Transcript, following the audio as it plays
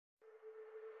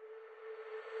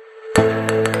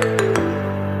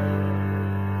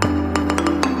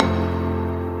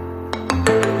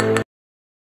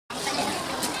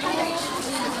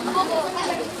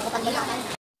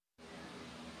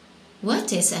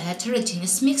What is a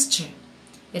heterogeneous mixture?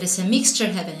 It is a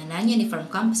mixture having a non-uniform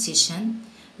composition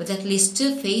with at least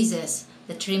two phases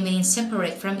that remain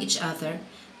separate from each other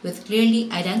with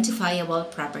clearly identifiable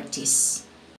properties.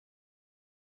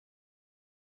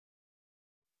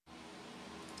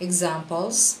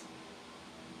 Examples: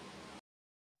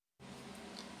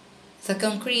 the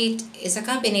concrete is a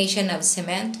combination of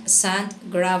cement, sand,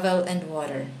 gravel, and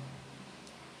water.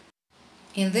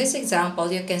 In this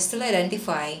example, you can still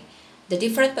identify the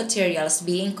different materials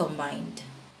being combined.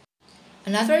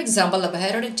 Another example of a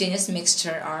heterogeneous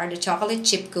mixture are the chocolate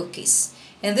chip cookies.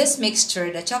 In this mixture,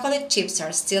 the chocolate chips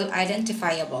are still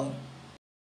identifiable.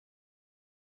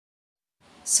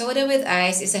 Soda with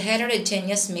ice is a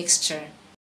heterogeneous mixture.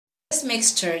 In this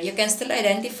mixture, you can still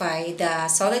identify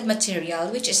the solid material,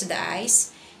 which is the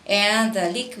ice, and the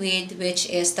liquid,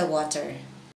 which is the water.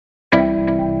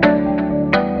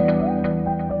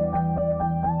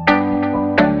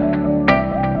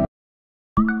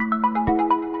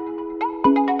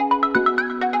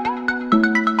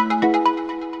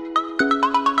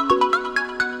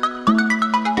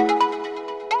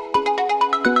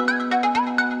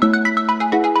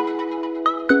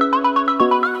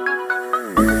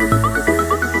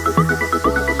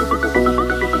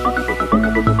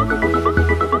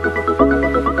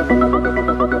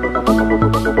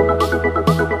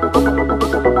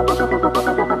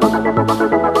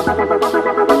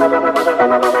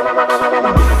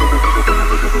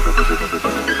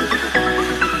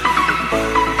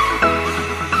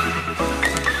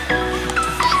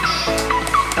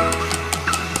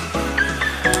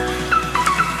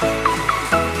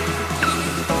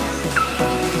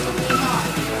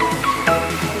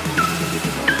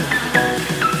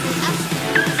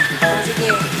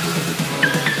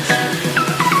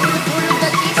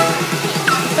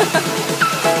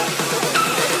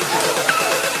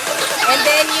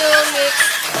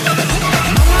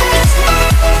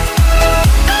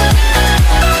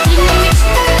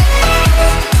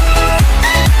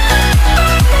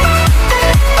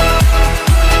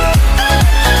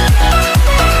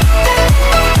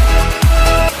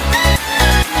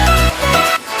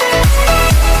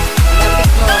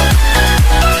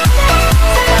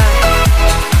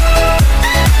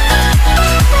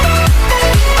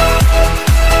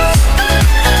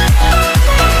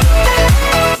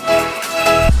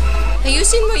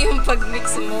 Ayusin mo yung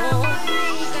pag-mix mo.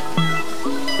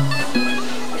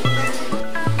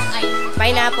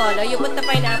 Pineapple. Oh, you put the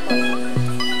pineapple.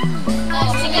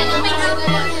 Oh, sige.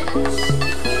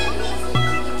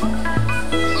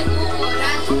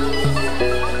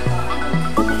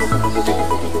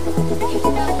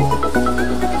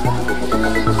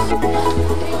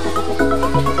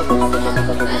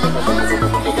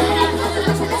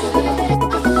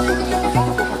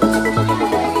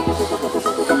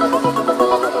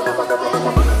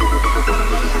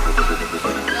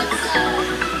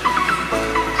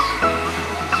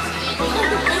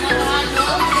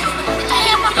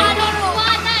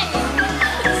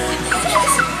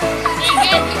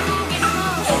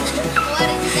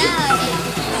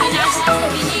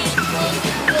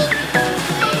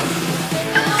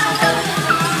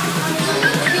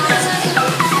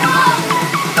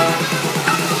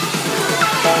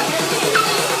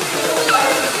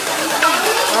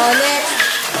 Oh, next.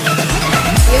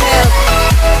 You help.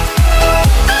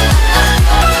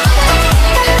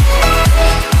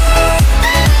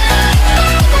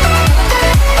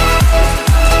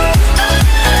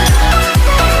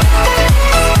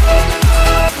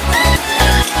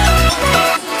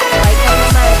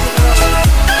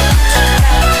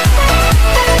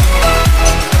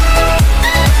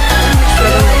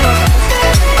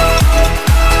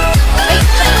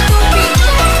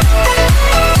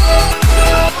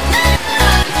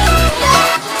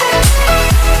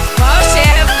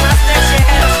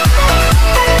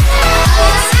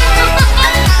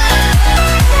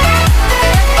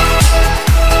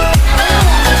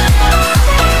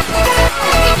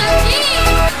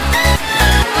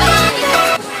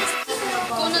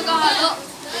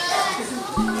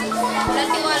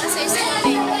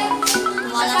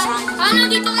 Ano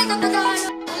dito kay kapagahan?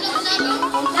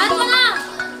 Lahat mo na!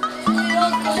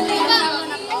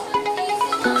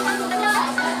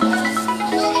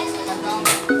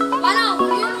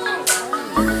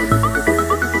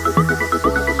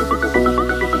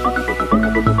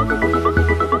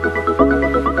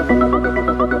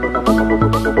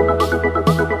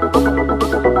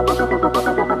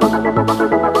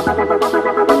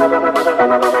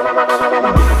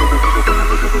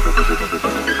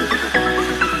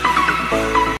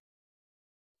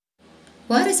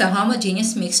 What is a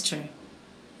homogeneous mixture?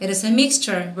 It is a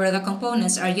mixture where the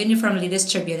components are uniformly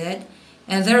distributed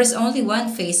and there is only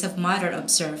one phase of matter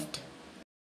observed.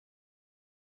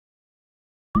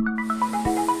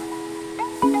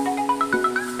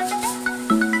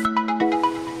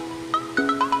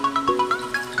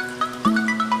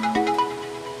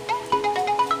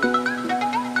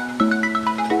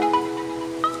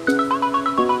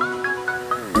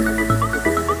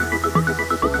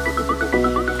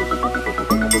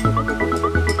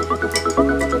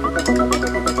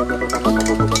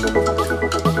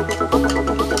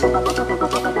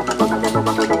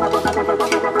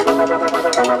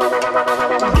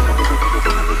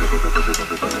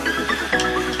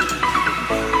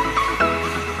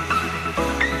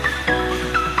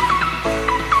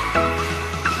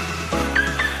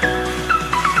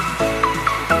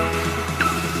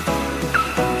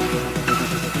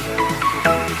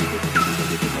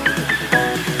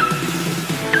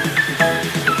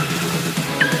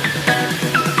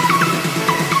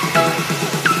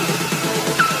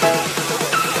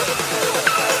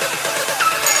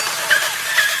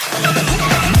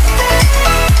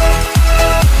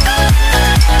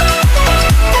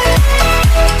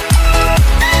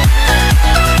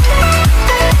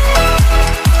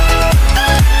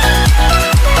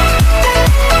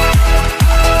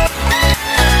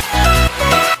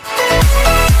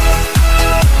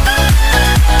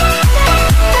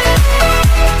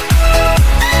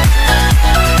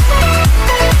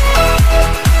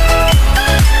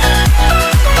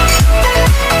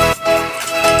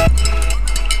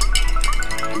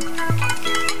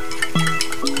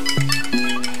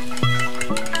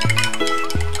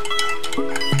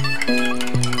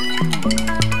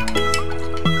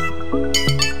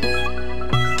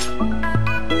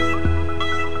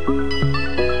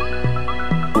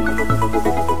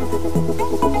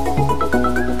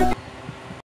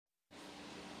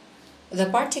 The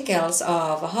particles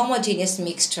of a homogeneous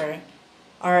mixture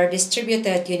are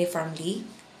distributed uniformly,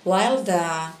 while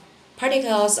the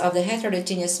particles of the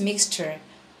heterogeneous mixture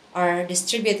are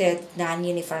distributed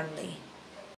non-uniformly.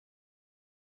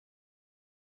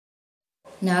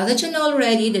 Now that you know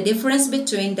already the difference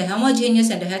between the homogeneous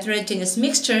and the heterogeneous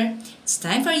mixture, it's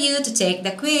time for you to take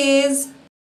the quiz.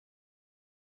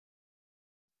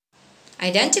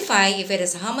 Identify if it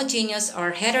is a homogeneous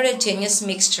or heterogeneous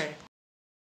mixture.